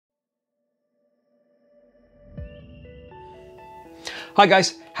Hi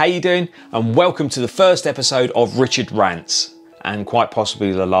guys, how you doing? And welcome to the first episode of Richard Rants, and quite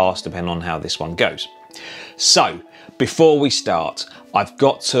possibly the last, depending on how this one goes. So, before we start, I've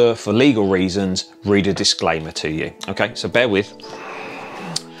got to, for legal reasons, read a disclaimer to you. Okay, so bear with.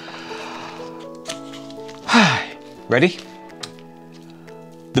 Ready?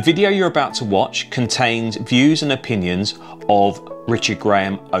 The video you're about to watch contains views and opinions of Richard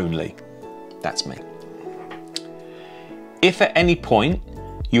Graham only. That's me. If at any point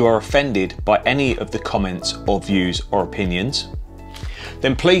you are offended by any of the comments or views or opinions,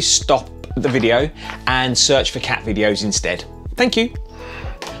 then please stop the video and search for cat videos instead. Thank you.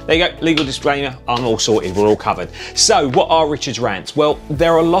 There you go, legal disclaimer, I'm all sorted, we're all covered. So what are Richard's rants? Well,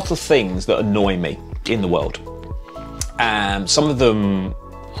 there are a lot of things that annoy me in the world. Some of them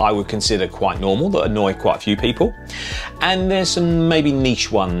I would consider quite normal, that annoy quite a few people. And there's some maybe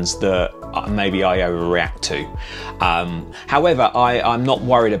niche ones that maybe I overreact to. However, I'm not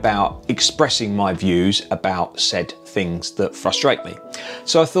worried about expressing my views about said things that frustrate me.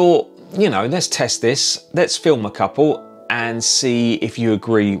 So I thought, you know, let's test this. Let's film a couple and see if you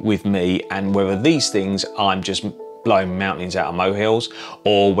agree with me and whether these things I'm just blowing mountains out of molehills,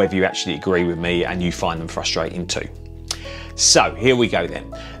 or whether you actually agree with me and you find them frustrating too. So here we go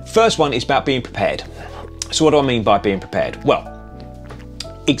then. First one is about being prepared. So what do I mean by being prepared? Well,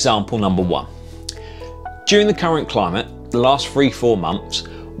 example number one. During the current climate, the last 3-4 months,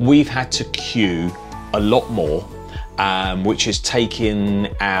 we've had to queue a lot more, which has taken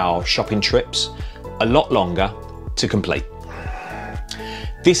our shopping trips a lot longer to complete.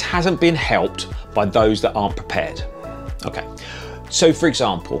 This hasn't been helped by those that aren't prepared. Okay, so for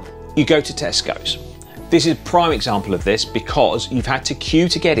example, you go to Tesco's. This is a prime example of this because you've had to queue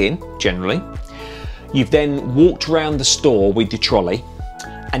to get in, generally. You've then walked around the store with your trolley,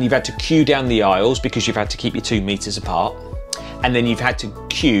 and you've had to queue down the aisles because you've had to keep your 2 meters apart. And then you've had to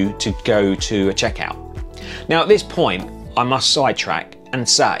queue to go to a checkout. Now at this point, I must sidetrack and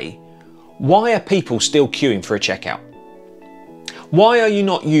say, why are people still queuing for a checkout? Why are you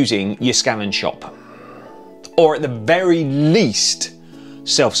not using your scan and shop? Or at the very least,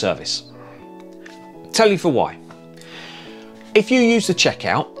 self-service? Tell you for why. If you use the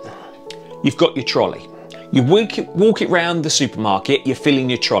checkout, you've got your trolley. You walk it around the supermarket, you're filling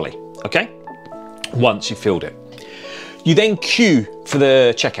your trolley, okay? Once you've filled it. You then queue for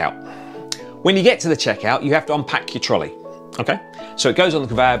the checkout. When you get to the checkout, you have to unpack your trolley, okay? So it goes on the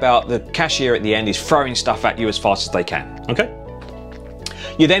conveyor belt, the cashier at the end is throwing stuff at you as fast as they can, okay?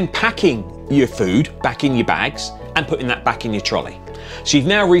 You're then packing your food back in your bags and putting that back in your trolley. So you've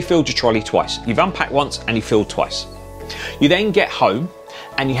now refilled your trolley twice. You've unpacked once and you filled twice. You then get home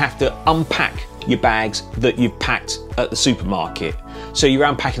and you have to unpack your bags that you've packed at the supermarket. So you're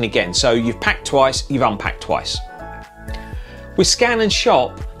unpacking again. So you've packed twice, you've unpacked twice. With scan and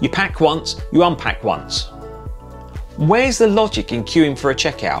shop, you pack once, you unpack once. Where's the logic in queuing for a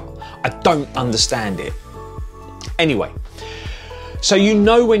checkout? I don't understand it. Anyway, so you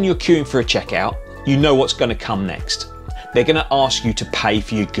know when you're queuing for a checkout, you know what's going to come next. They're going to ask you to pay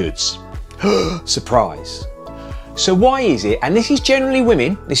for your goods. Surprise. So why is it, and this is generally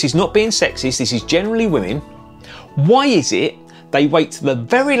women, this is not being sexist, this is generally women, why is it they wait to the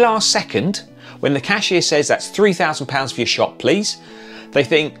very last second when the cashier says that's £3,000 for your shop, please? They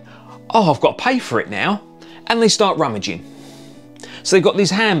think, oh, I've got to pay for it now, and they start rummaging. So they've got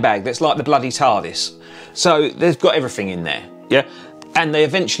this handbag that's like the bloody TARDIS. So they've got everything in there, yeah? And they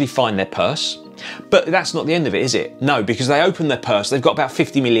eventually find their purse. But that's not the end of it, is it? No, because they open their purse, they've got about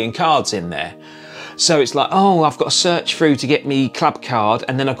 50 million cards in there. So it's like, oh, I've got to search through to get me club card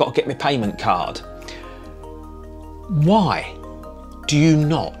and then I've got to get my payment card. Why do you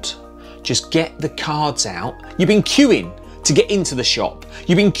not just get the cards out? You've been queuing to get into the shop.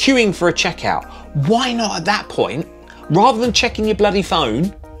 You've been queuing for a checkout. Why not at that point, rather than checking your bloody phone,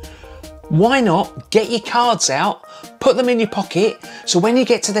 why not get your cards out, put them in your pocket, so when you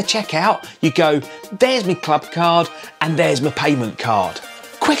get to the checkout, you go, there's my club card and there's my payment card.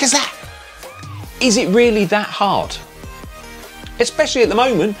 Quick as that. Is it really that hard? Especially at the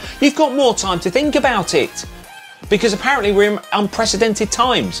moment, you've got more time to think about it, because apparently we're in unprecedented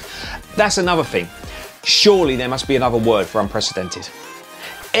times. That's another thing. Surely there must be another word for unprecedented.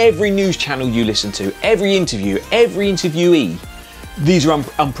 Every news channel you listen to, every interview, every interviewee, these are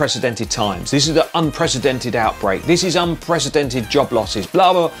unprecedented times. This is the unprecedented outbreak. This is unprecedented job losses,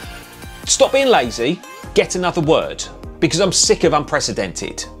 blah, blah, blah. Stop being lazy, get another word, because I'm sick of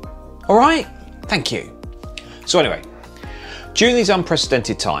unprecedented. All right? Thank you. So anyway, during these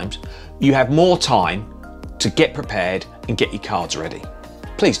unprecedented times, you have more time to get prepared and get your cards ready.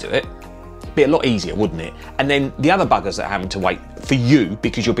 Please do it. Be a lot easier, wouldn't it? And then the other buggers that are having to wait for you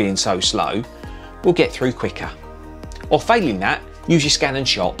because you're being so slow will get through quicker. Or failing that, use your scan and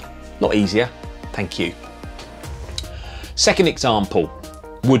shop. A lot easier. Thank you. Second example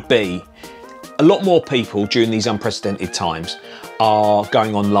would be a lot more people during these unprecedented times are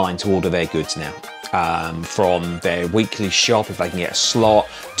going online to order their goods now. From their weekly shop, if they can get a slot,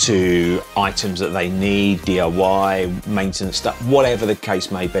 to items that they need, DIY, maintenance stuff, whatever the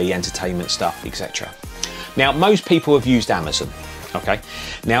case may be, entertainment stuff, etc. Now, most people have used Amazon, okay?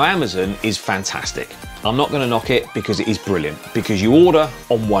 Now, Amazon is fantastic. I'm not going to knock it because it is brilliant, because you order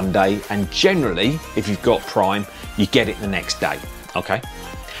on one day and generally, if you've got Prime, you get it the next day, okay?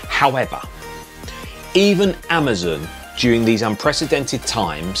 However, even Amazon during these unprecedented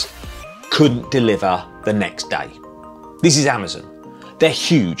times couldn't deliver the next day. This is Amazon. They're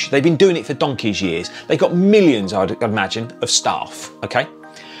huge. They've been doing it for donkey's years. They've got millions, I'd imagine, of staff, okay?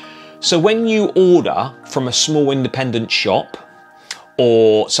 So when you order from a small independent shop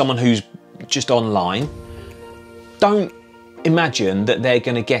or someone who's just online, don't imagine that they're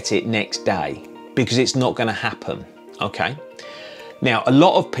going to get it next day, because it's not going to happen, okay? Now, a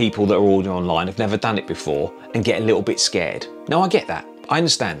lot of people that are ordering online have never done it before and get a little bit scared. Now, I get that. I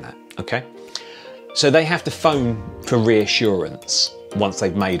understand that, okay? So they have to phone for reassurance once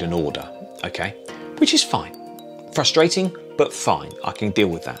they've made an order, okay? Which is fine. Frustrating, but fine. I can deal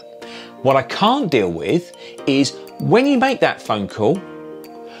with that. What I can't deal with is when you make that phone call,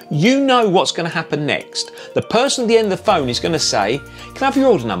 you know what's going to happen next. The person at the end of the phone is going to say, "Can I have your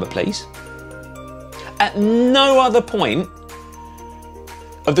order number, please?" At no other point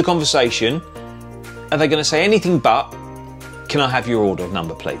of the conversation are they going to say anything but, "Can I have your order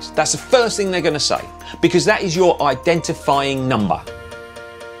number, please?" That's the first thing they're going to say, because that is your identifying number.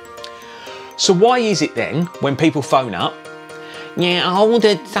 So why is it then, when people phone up, "Yeah, I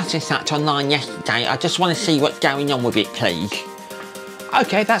ordered such and such online yesterday, I just want to see what's going on with it, please."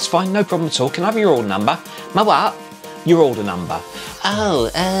 Okay, that's fine, no problem at all. "Can I have your order number?" "My what?" "Your order number." "Oh,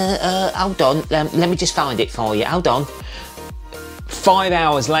 hold on, let me just find it for you, hold on." 5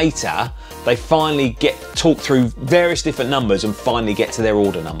 hours later, they finally talk through various different numbers and finally get to their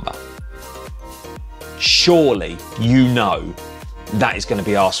order number. Surely you know that is going to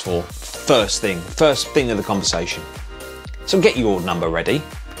be asked for first thing of the conversation. So get your order number ready.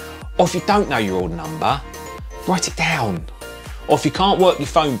 Or if you don't know your order number, write it down. Or if you can't work your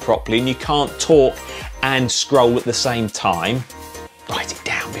phone properly and you can't talk and scroll at the same time, write it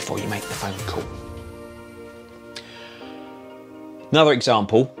down before you make the phone call. Another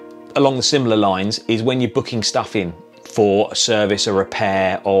example along the similar lines is when you're booking stuff in for a service, a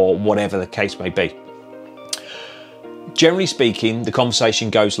repair, or whatever the case may be. Generally speaking, the conversation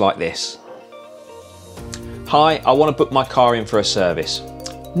goes like this. "Hi, I want to book my car in for a service."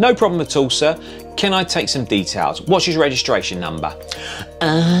 "No problem at all, sir. Can I take some details? What's your registration number?"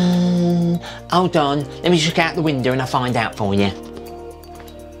 Hold on, let me just look out the window and I'll find out for you."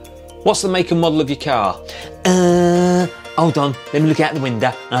 "What's the make and model of your car?" Hold on, let me look out the window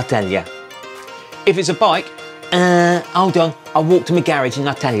and I'll tell you." "If it's a bike?" Hold on, I'll walk to my garage and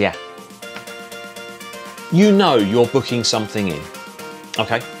I'll tell you." You know you're booking something in,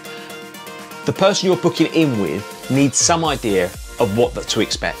 okay? The person you're booking in with needs some idea of what to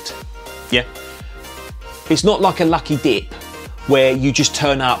expect, yeah? It's not like a lucky dip where you just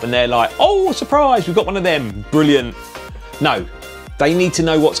turn up and they're like, "Oh, surprise, we've got one of them, brilliant." No, they need to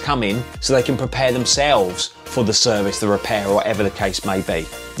know what's coming so they can prepare themselves for the service, the repair, or whatever the case may be,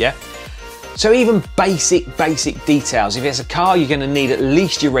 yeah? So even basic details. If it's a car, you're going to need at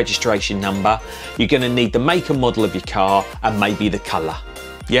least your registration number, you're going to need the make and model of your car, and maybe the colour,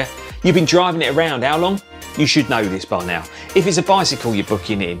 yeah? You've been driving it around how long? You should know this by now. If it's a bicycle you're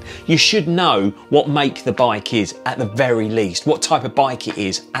booking in, you should know what make the bike is at the very least, what type of bike it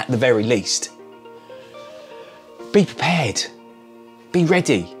is at the very least. Be prepared, be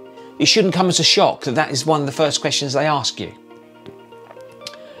ready. It shouldn't come as a shock that is one of the first questions they ask you.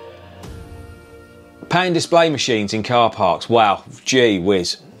 Pay and display machines in car parks. Wow, gee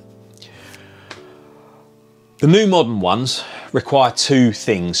whiz. The new modern ones require two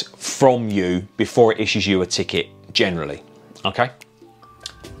things from you before it issues you a ticket, generally, okay?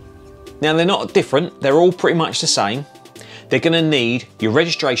 Now they're not different, they're all pretty much the same. They're gonna need your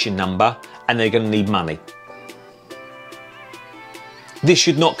registration number and they're gonna need money. This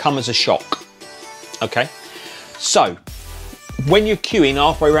should not come as a shock, okay? So, when you're queuing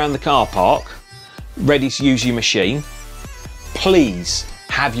halfway around the car park, ready to use your machine, please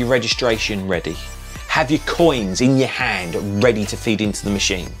have your registration ready. Have your coins in your hand ready to feed into the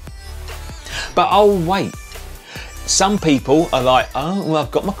machine. But oh wait, Some people are like, oh, well, I've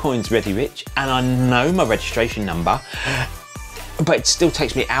got my coins ready, Rich, and I know my registration number, but it still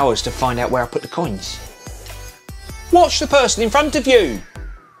takes me hours to find out where I put the coins. Watch the person in front of you.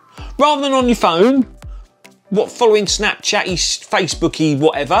 Rather than on your phone, following Snapchatty, Facebooky,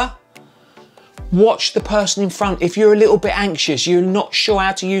 whatever. Watch the person in front. If you're a little bit anxious, you're not sure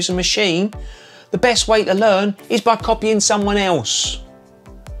how to use a machine, the best way to learn is by copying someone else.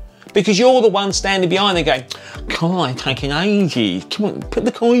 Because you're the one standing behind there going, come on, taking ages. Come on, put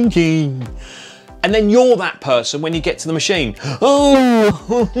the coins in. And then you're that person when you get to the machine. Oh,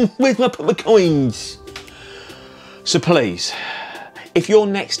 where's my put my coins? So please, if you're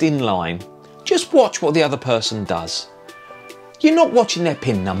next in line, just watch what the other person does. You're not watching their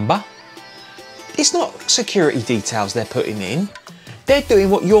PIN number. It's not security details they're putting in. They're doing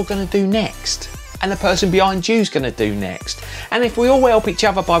what you're going to do next, and the person behind you's going to do next. And if we all help each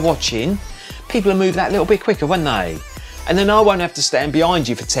other by watching, people will move that little bit quicker, won't they? And then I won't have to stand behind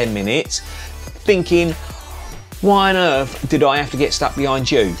you for 10 minutes thinking, why on earth did I have to get stuck behind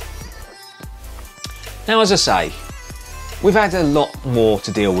you? Now, as I say, we've had a lot more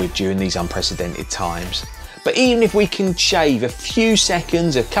to deal with during these unprecedented times. But even if we can shave a few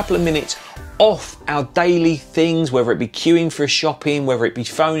seconds, a couple of minutes off our daily things, whether it be queuing for shopping, whether it be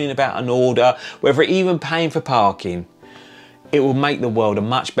phoning about an order, whether it even paying for parking, it will make the world a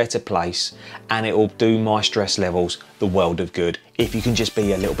much better place, and it will do my stress levels the world of good if you can just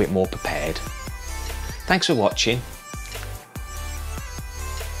be a little bit more prepared. Thanks for watching.